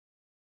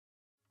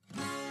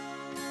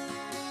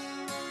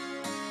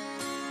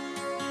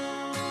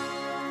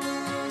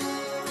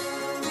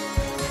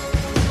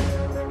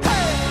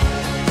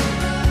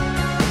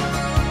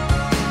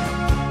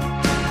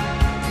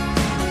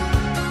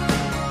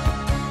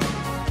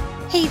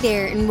Hey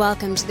there, and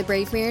welcome to the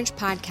Brave Marriage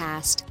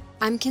Podcast.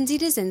 I'm Kinsey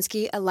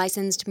Dazinski, a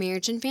licensed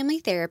marriage and family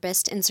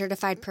therapist and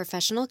certified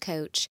professional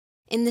coach,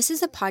 and this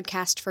is a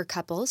podcast for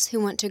couples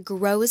who want to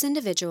grow as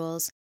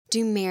individuals,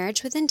 do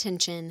marriage with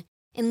intention,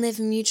 and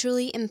live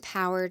mutually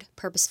empowered,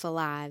 purposeful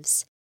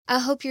lives. I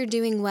hope you're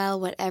doing well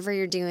whatever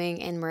you're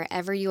doing and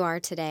wherever you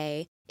are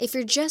today. If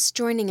you're just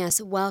joining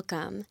us,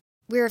 welcome.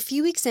 We're a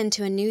few weeks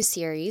into a new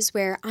series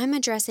where I'm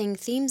addressing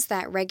themes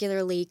that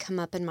regularly come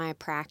up in my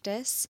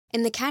practice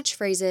and the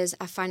catchphrases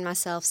I find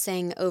myself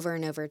saying over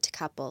and over to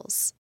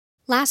couples.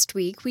 Last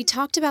week, we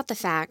talked about the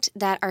fact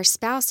that our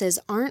spouses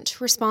aren't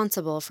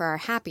responsible for our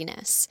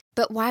happiness,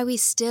 but why we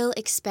still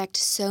expect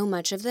so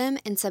much of them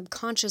and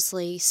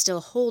subconsciously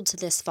still hold to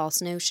this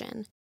false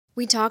notion.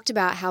 We talked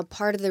about how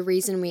part of the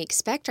reason we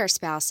expect our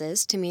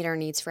spouses to meet our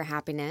needs for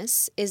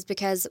happiness is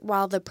because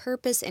while the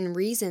purpose and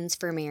reasons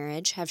for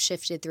marriage have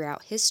shifted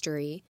throughout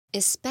history,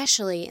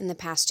 especially in the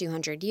past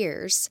 200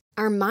 years,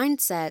 our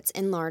mindsets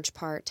in large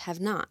part have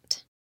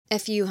not. A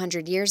few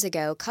hundred years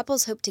ago,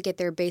 couples hoped to get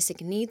their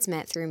basic needs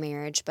met through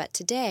marriage, but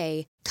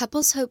today,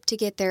 couples hope to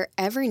get their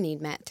every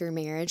need met through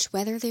marriage,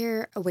 whether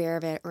they're aware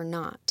of it or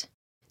not.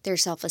 Their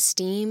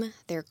self-esteem,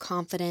 their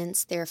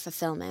confidence, their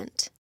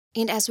fulfillment.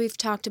 And as we've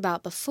talked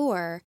about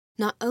before,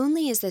 not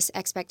only is this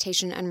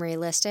expectation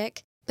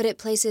unrealistic, but it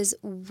places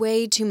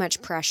way too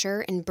much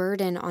pressure and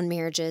burden on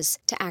marriages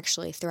to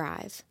actually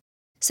thrive.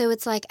 So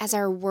it's like as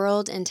our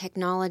world and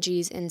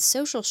technologies and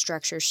social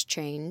structures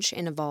change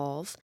and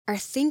evolve, our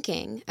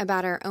thinking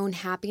about our own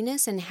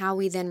happiness and how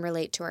we then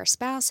relate to our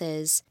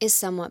spouses is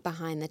somewhat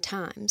behind the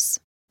times.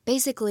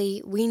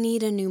 Basically, we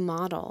need a new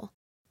model.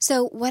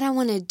 So what I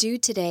want to do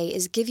today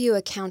is give you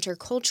a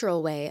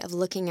countercultural way of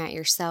looking at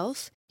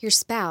yourself, your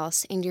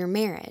spouse, and your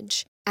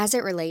marriage as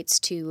it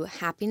relates to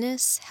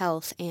happiness,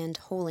 health, and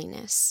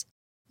holiness.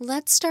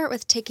 Let's start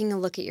with taking a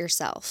look at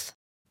yourself.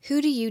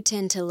 Who do you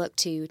tend to look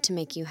to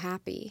make you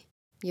happy?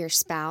 Your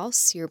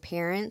spouse, your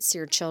parents,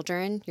 your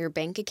children, your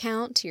bank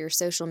account, your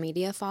social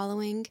media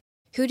following?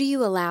 Who do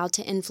you allow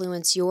to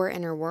influence your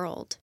inner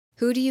world?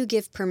 Who do you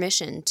give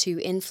permission to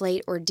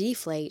inflate or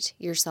deflate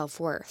your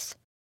self-worth?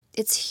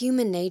 It's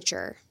human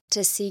nature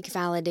to seek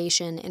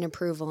validation and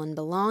approval and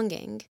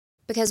belonging,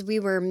 because we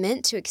were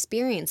meant to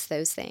experience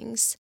those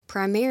things,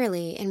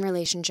 primarily in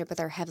relationship with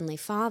our Heavenly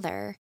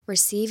Father,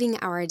 receiving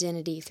our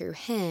identity through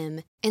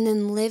Him, and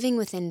then living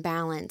within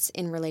balance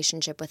in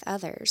relationship with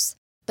others.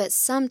 But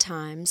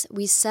sometimes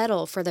we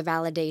settle for the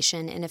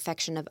validation and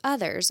affection of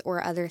others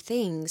or other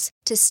things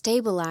to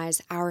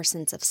stabilize our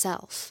sense of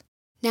self.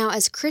 Now,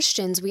 as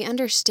Christians, we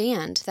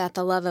understand that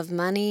the love of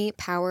money,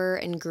 power,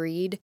 and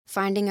greed,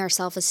 finding our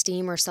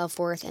self-esteem or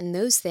self-worth in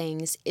those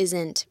things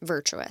isn't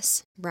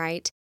virtuous,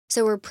 right?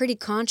 So we're pretty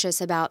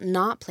conscious about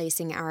not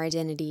placing our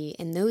identity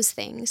in those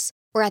things,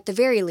 or at the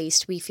very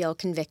least, we feel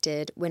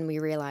convicted when we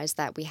realize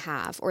that we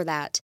have, or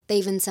that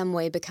they've in some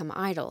way become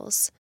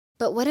idols.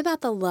 But what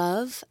about the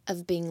love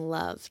of being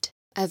loved,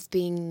 of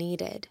being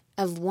needed,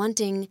 of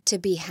wanting to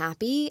be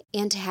happy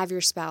and to have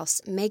your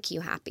spouse make you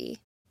happy,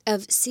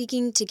 of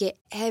seeking to get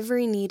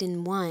every need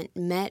and want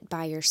met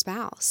by your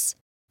spouse?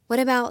 What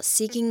about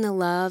seeking the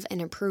love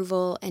and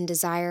approval and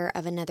desire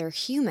of another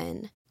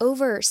human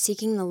over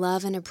seeking the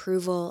love and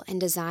approval and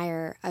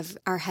desire of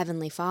our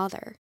Heavenly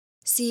Father?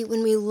 See,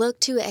 when we look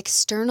to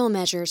external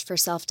measures for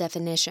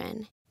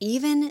self-definition,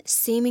 even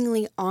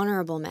seemingly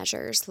honorable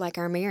measures like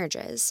our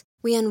marriages,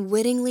 we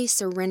unwittingly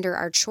surrender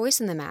our choice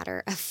in the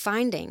matter of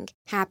finding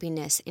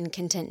happiness and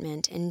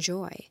contentment and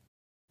joy.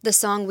 The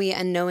song we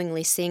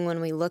unknowingly sing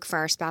when we look for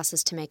our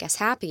spouses to make us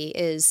happy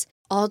is,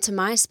 "All to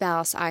my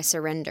spouse I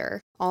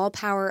surrender, all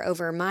power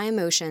over my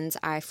emotions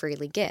I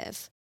freely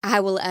give. I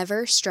will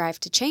ever strive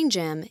to change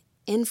him,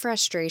 in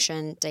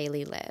frustration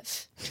daily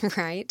live,"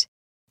 right?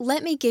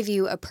 Let me give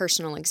you a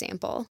personal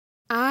example.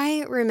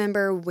 I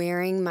remember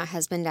wearing my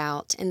husband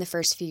out in the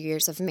first few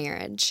years of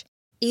marriage.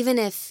 Even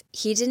if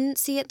he didn't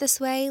see it this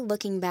way,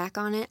 looking back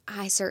on it,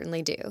 I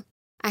certainly do.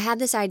 I had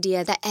this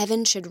idea that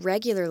Evan should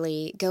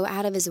regularly go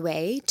out of his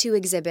way to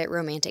exhibit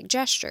romantic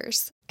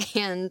gestures.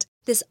 And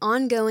this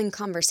ongoing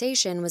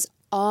conversation was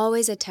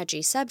always a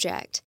touchy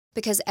subject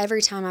because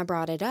every time I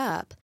brought it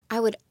up, I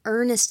would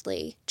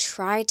earnestly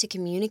try to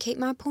communicate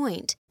my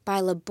point by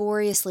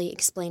laboriously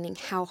explaining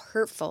how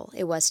hurtful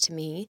it was to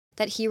me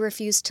that he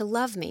refused to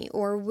love me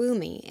or woo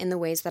me in the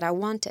ways that I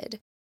wanted.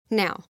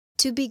 Now,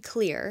 to be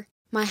clear,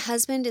 my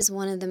husband is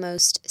one of the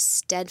most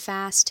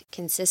steadfast,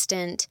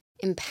 consistent,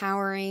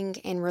 empowering,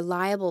 and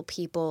reliable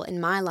people in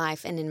my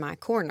life and in my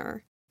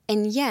corner.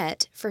 And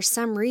yet, for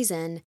some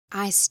reason,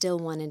 I still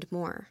wanted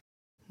more.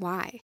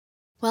 Why?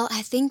 Well,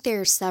 I think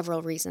there are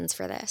several reasons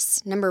for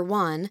this. Number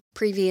one,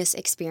 previous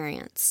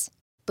experience.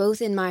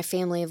 Both in my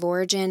family of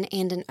origin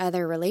and in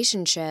other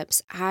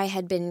relationships, I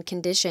had been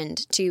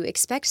conditioned to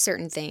expect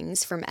certain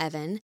things from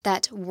Evan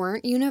that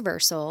weren't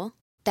universal,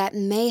 that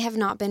may have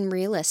not been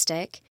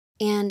realistic,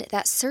 and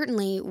that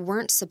certainly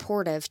weren't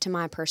supportive to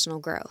my personal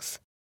growth.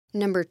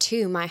 Number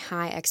two, my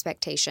high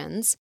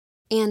expectations.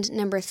 And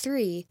number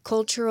three,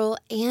 cultural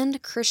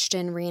and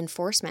Christian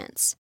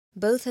reinforcements.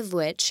 both of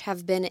which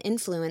have been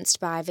influenced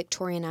by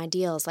Victorian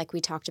ideals like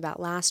we talked about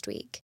last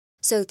week.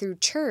 So through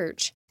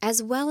church,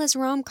 as well as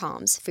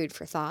rom-coms, food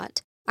for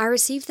thought, I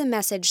received the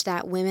message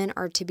that women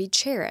are to be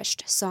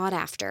cherished, sought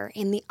after,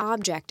 and the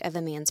object of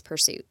a man's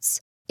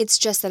pursuits. It's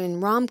just that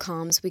in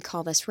rom-coms, we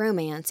call this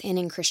romance, and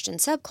in Christian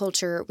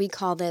subculture, we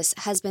call this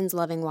husbands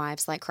loving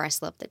wives like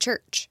Christ loved the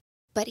church.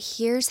 But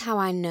here's how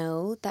I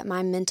know that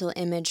my mental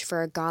image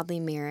for a godly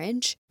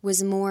marriage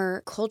was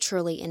more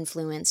culturally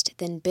influenced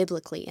than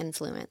biblically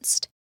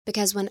influenced.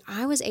 Because when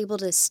I was able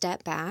to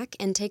step back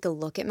and take a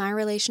look at my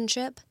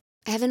relationship,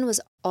 Evan was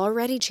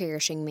already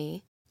cherishing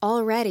me,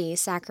 already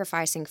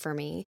sacrificing for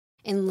me,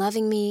 and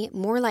loving me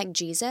more like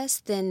Jesus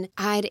than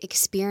I'd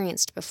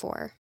experienced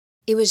before.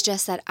 It was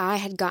just that I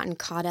had gotten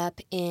caught up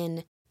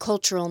in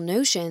cultural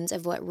notions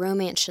of what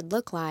romance should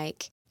look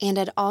like, and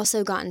had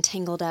also gotten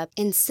tangled up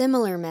in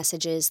similar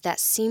messages that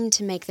seemed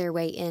to make their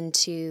way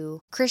into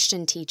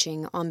Christian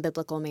teaching on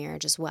biblical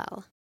marriage as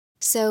well.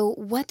 So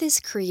what this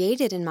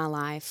created in my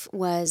life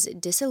was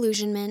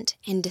disillusionment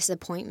and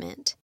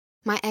disappointment.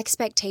 My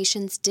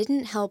expectations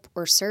didn't help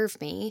or serve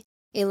me.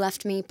 It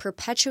left me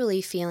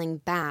perpetually feeling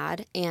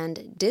bad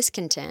and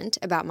discontent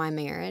about my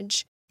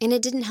marriage, and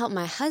it didn't help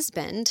my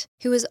husband,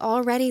 who was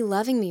already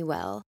loving me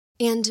well.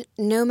 And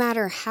no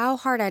matter how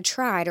hard I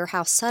tried or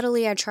how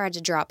subtly I tried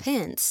to drop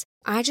hints,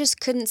 I just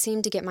couldn't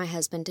seem to get my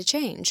husband to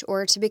change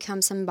or to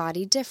become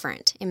somebody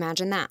different.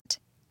 Imagine that.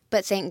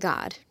 But thank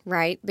God,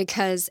 right?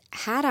 Because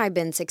had I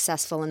been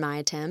successful in my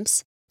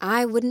attempts,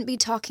 I wouldn't be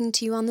talking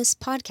to you on this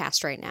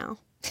podcast right now.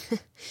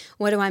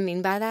 What do I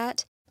mean by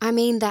that? I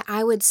mean that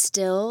I would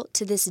still,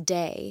 to this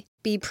day,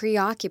 be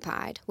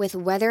preoccupied with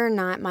whether or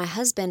not my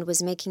husband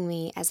was making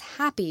me as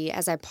happy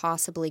as I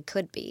possibly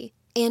could be.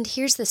 And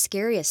here's the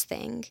scariest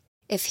thing.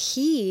 If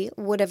he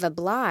would have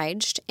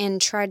obliged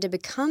and tried to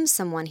become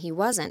someone he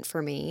wasn't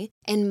for me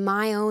and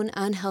my own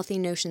unhealthy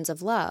notions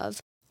of love,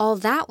 all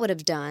that would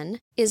have done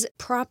is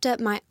propped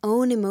up my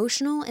own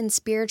emotional and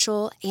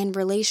spiritual and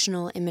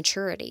relational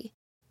immaturity.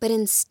 But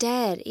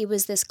instead, it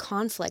was this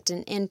conflict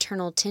and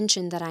internal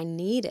tension that I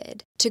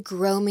needed to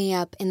grow me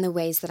up in the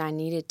ways that I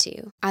needed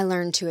to. I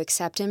learned to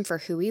accept him for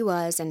who he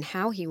was and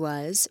how he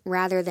was,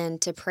 rather than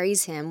to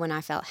praise him when I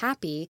felt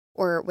happy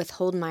or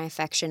withhold my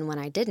affection when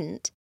I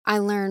didn't. I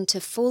learned to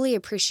fully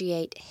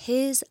appreciate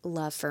his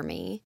love for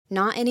me,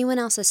 not anyone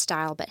else's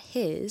style but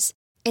his.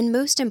 And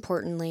most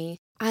importantly,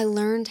 I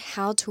learned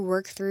how to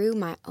work through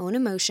my own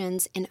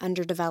emotions and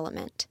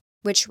underdevelopment,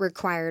 which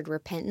required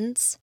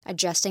repentance,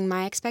 adjusting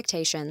my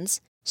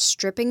expectations,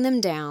 stripping them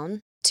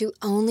down to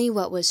only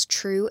what was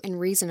true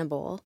and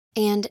reasonable,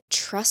 and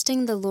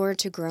trusting the Lord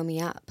to grow me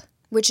up,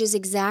 which is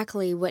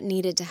exactly what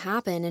needed to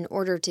happen in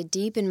order to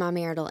deepen my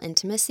marital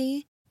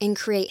intimacy and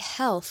create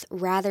health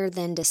rather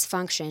than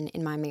dysfunction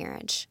in my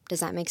marriage. Does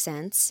that make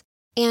sense?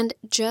 And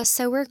just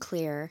so we're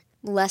clear,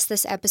 lest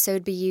this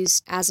episode be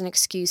used as an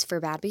excuse for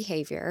bad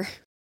behavior,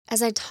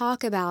 as I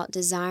talk about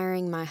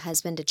desiring my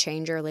husband to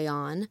change early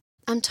on,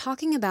 I'm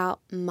talking about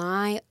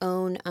my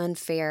own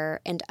unfair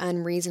and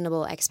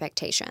unreasonable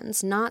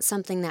expectations, not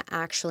something that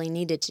actually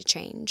needed to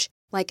change,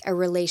 like a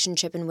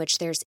relationship in which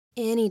there's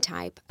any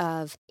type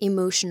of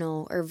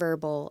emotional or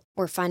verbal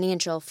or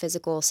financial,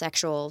 physical,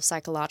 sexual,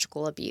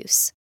 psychological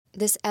abuse.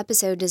 This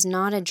episode does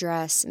not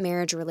address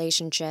marriage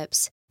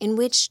relationships in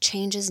which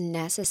change is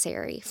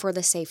necessary for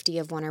the safety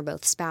of one or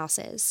both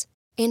spouses.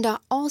 And I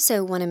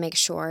also want to make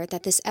sure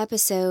that this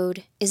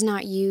episode is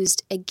not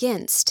used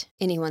against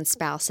anyone's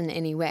spouse in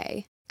any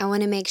way. I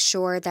want to make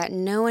sure that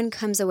no one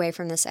comes away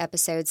from this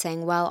episode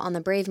saying, well, on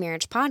the Brave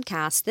Marriage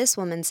podcast, this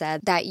woman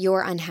said that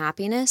your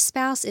unhappiness,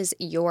 spouse, is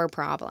your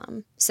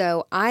problem.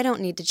 So I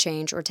don't need to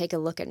change or take a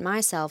look at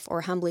myself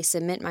or humbly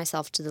submit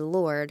myself to the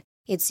Lord.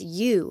 It's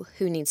you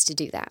who needs to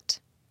do that.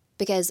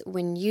 Because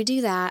when you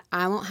do that,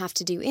 I won't have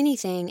to do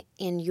anything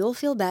and you'll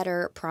feel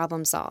better,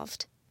 problem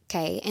solved.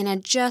 Okay, and I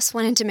just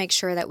wanted to make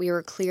sure that we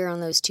were clear on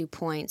those 2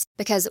 points,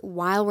 because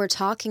while we're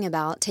talking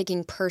about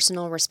taking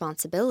personal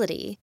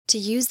responsibility, to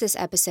use this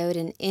episode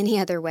in any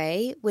other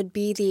way would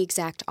be the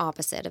exact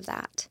opposite of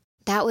that.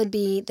 That would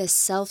be the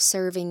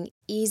self-serving,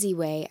 easy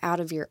way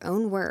out of your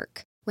own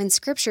work, when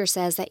Scripture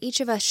says that each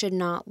of us should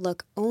not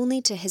look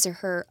only to his or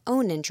her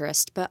own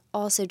interest, but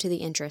also to the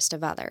interest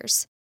of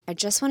others. I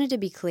just wanted to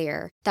be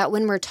clear that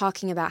when we're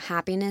talking about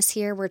happiness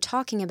here, we're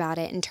talking about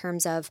it in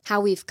terms of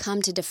how we've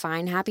come to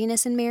define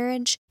happiness in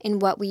marriage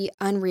and what we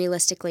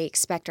unrealistically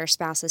expect our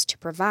spouses to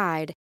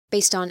provide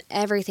based on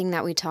everything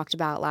that we talked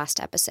about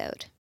last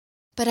episode.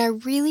 But I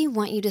really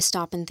want you to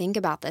stop and think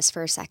about this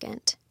for a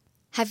second.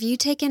 Have you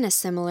taken a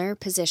similar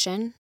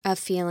position of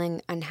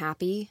feeling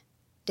unhappy,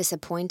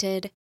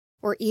 disappointed,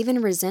 or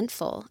even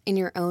resentful in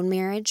your own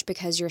marriage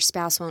because your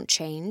spouse won't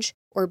change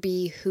or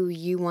be who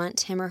you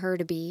want him or her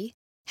to be?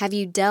 Have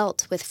you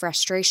dealt with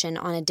frustration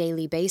on a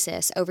daily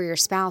basis over your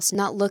spouse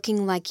not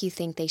looking like you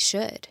think they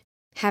should?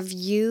 Have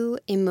you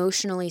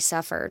emotionally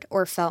suffered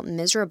or felt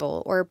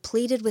miserable or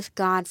pleaded with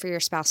God for your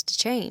spouse to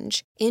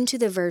change into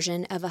the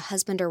version of a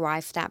husband or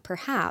wife that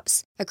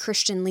perhaps a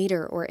Christian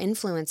leader or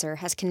influencer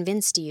has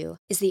convinced you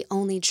is the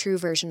only true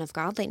version of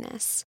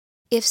godliness?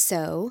 If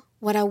so,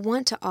 what I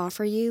want to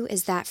offer you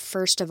is that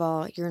first of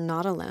all, you're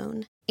not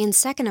alone. And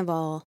second of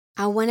all,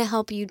 I want to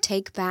help you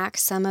take back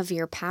some of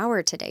your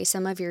power today,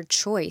 some of your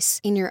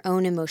choice in your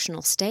own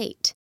emotional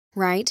state.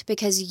 Right?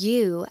 Because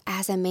you,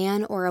 as a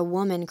man or a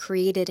woman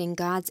created in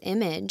God's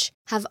image,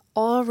 have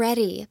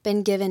already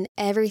been given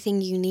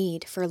everything you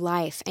need for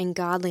life and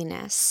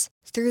godliness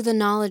through the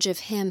knowledge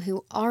of Him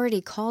who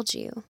already called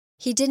you.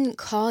 He didn't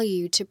call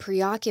you to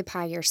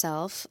preoccupy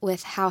yourself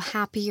with how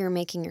happy you're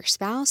making your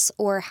spouse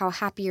or how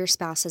happy your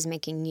spouse is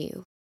making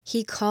you.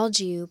 He called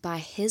you by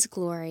His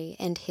glory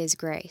and His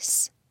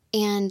grace.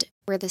 And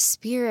where the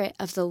Spirit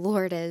of the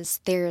Lord is,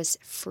 there is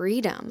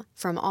freedom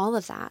from all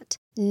of that.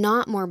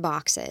 Not more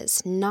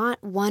boxes,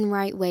 not one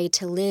right way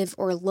to live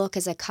or look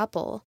as a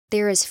couple.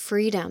 There is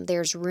freedom.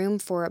 There's room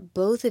for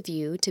both of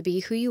you to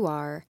be who you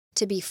are,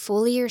 to be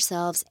fully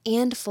yourselves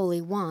and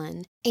fully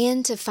one,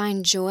 and to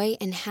find joy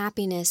and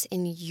happiness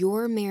in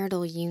your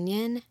marital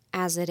union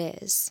as it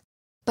is.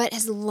 But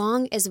as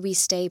long as we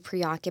stay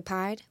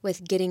preoccupied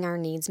with getting our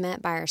needs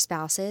met by our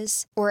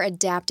spouses or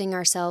adapting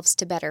ourselves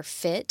to better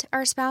fit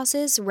our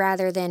spouses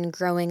rather than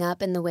growing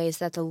up in the ways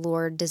that the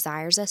Lord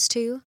desires us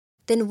to,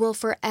 then we'll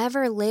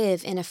forever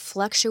live in a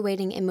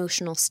fluctuating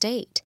emotional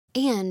state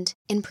and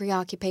in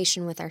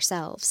preoccupation with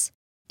ourselves.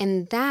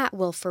 And that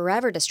will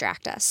forever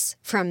distract us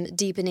from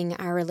deepening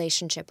our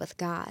relationship with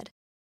God.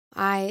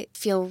 I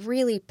feel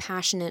really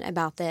passionate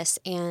about this,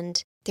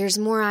 and there's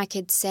more I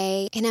could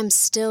say, and I'm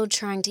still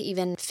trying to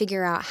even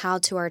figure out how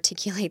to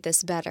articulate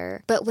this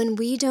better. But when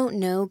we don't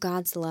know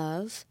God's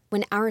love,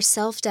 when our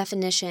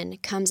self-definition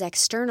comes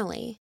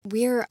externally,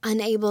 we're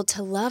unable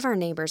to love our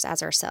neighbors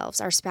as ourselves,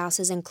 our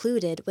spouses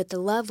included, with the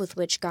love with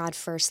which God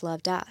first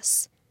loved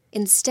us.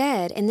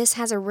 Instead, and this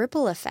has a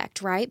ripple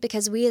effect, right?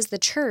 Because we as the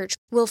church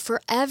will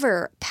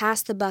forever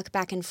pass the buck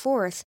back and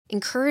forth,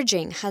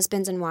 encouraging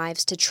husbands and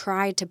wives to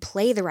try to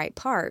play the right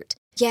part.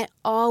 Yet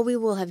all we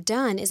will have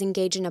done is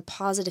engage in a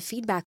positive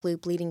feedback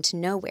loop leading to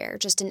nowhere,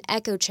 just an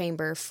echo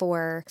chamber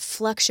for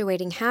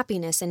fluctuating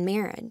happiness in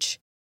marriage.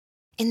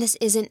 And this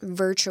isn't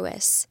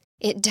virtuous.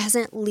 It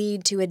doesn't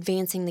lead to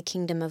advancing the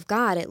kingdom of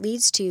God. It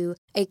leads to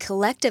a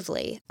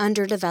collectively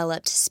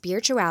underdeveloped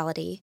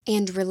spirituality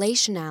and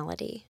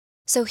relationality.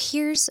 So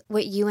here's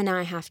what you and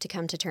I have to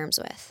come to terms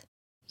with.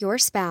 Your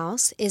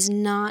spouse is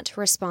not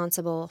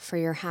responsible for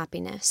your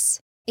happiness.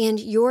 And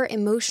your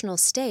emotional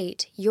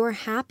state, your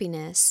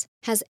happiness,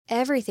 has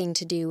everything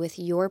to do with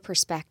your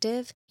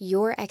perspective,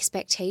 your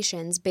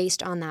expectations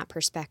based on that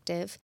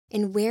perspective,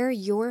 and where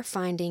you're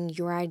finding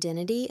your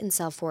identity and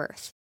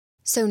self-worth.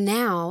 So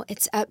now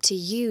it's up to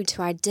you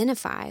to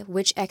identify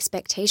which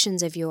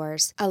expectations of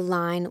yours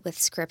align with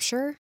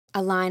Scripture,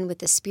 align with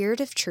the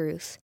Spirit of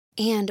truth,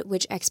 and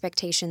which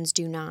expectations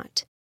do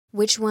not.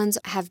 Which ones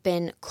have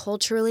been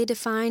culturally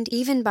defined,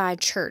 even by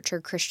church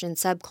or Christian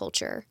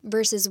subculture,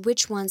 versus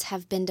which ones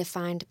have been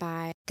defined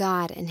by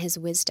God and His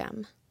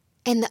wisdom.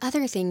 And the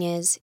other thing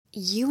is,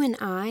 you and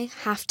I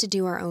have to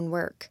do our own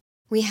work.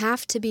 We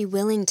have to be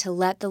willing to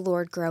let the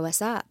Lord grow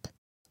us up.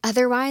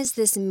 Otherwise,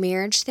 this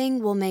marriage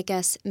thing will make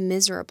us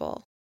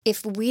miserable.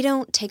 If we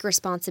don't take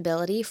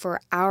responsibility for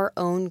our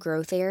own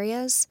growth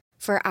areas,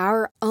 for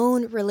our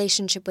own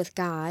relationship with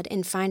God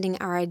and finding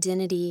our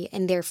identity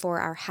and therefore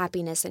our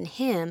happiness in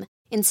Him,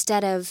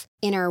 instead of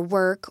in our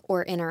work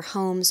or in our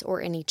homes or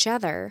in each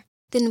other,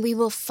 then we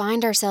will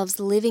find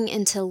ourselves living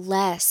into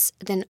less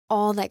than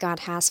all that God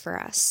has for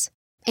us.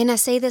 And I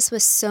say this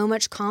with so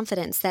much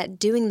confidence that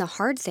doing the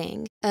hard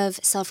thing of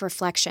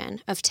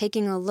self-reflection, of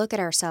taking a look at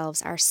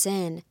ourselves, our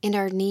sin, and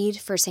our need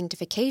for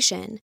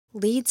sanctification,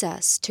 leads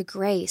us to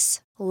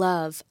grace,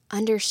 love,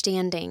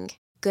 understanding,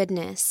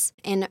 goodness,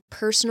 and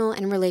personal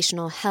and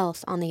relational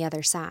health on the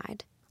other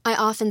side. I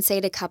often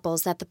say to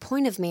couples that the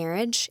point of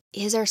marriage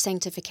is our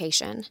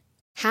sanctification.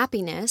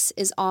 Happiness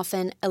is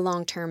often a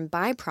long-term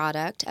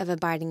byproduct of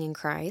abiding in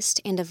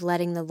Christ and of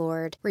letting the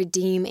Lord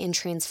redeem and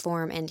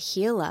transform and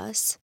heal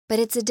us, but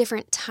it's a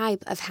different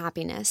type of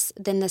happiness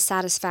than the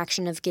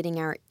satisfaction of getting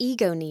our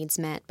ego needs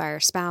met by our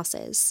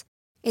spouses.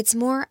 It's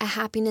more a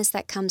happiness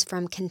that comes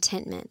from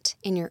contentment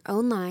in your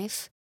own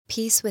life,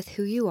 peace with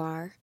who you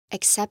are,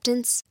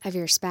 acceptance of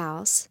your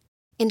spouse,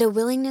 and a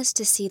willingness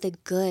to see the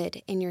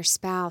good in your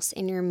spouse,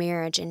 in your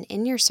marriage, and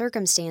in your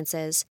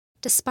circumstances,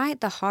 despite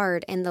the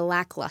hard and the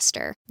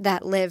lackluster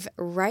that live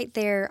right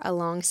there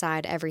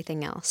alongside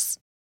everything else.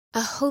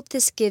 I hope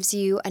this gives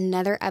you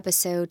another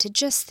episode to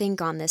just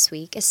think on this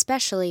week,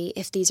 especially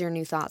if these are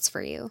new thoughts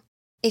for you.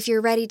 If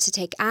you're ready to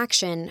take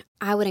action,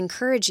 I would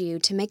encourage you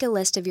to make a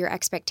list of your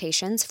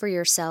expectations for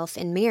yourself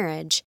in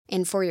marriage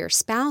and for your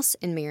spouse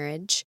in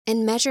marriage,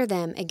 and measure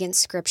them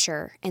against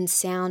Scripture and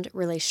sound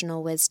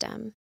relational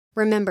wisdom.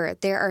 Remember,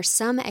 there are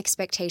some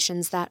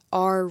expectations that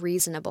are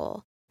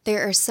reasonable.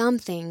 There are some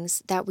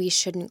things that we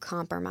shouldn't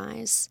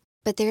compromise.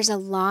 But there's a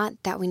lot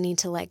that we need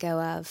to let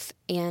go of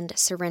and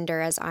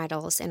surrender as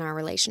idols in our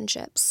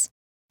relationships.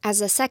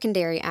 As a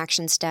secondary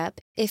action step,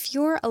 if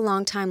you're a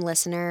longtime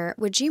listener,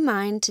 would you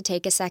mind to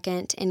take a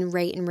second and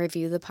rate and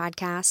review the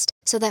podcast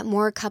so that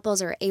more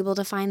couples are able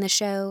to find the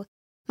show?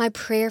 My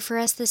prayer for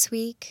us this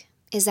week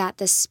is that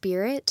the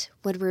Spirit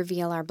would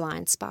reveal our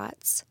blind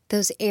spots,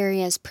 those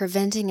areas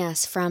preventing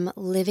us from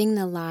living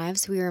the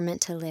lives we were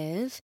meant to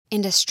live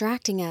and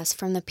distracting us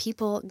from the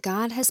people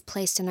God has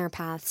placed in our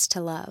paths to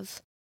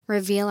love.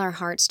 Reveal our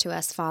hearts to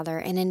us, Father,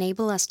 and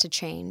enable us to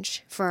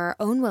change for our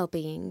own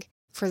well-being,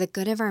 for the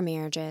good of our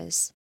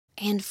marriages,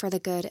 and for the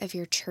good of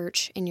your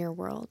church and your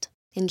world.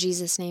 In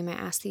Jesus' name, I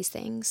ask these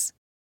things.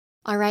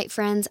 All right,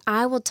 friends,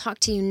 I will talk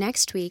to you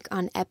next week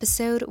on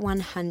episode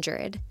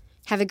 100.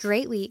 Have a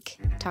great week.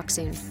 Talk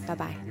soon.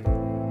 Bye-bye.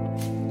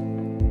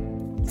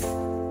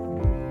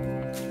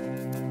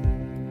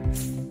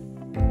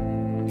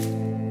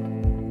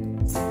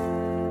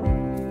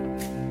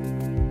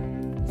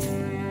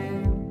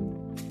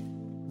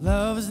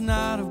 Love is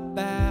not a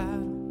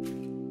battle.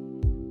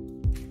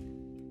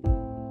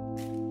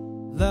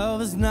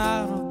 Love is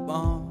not a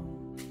bond.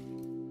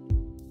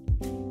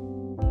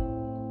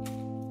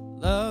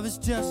 Love is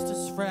just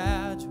as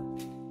fragile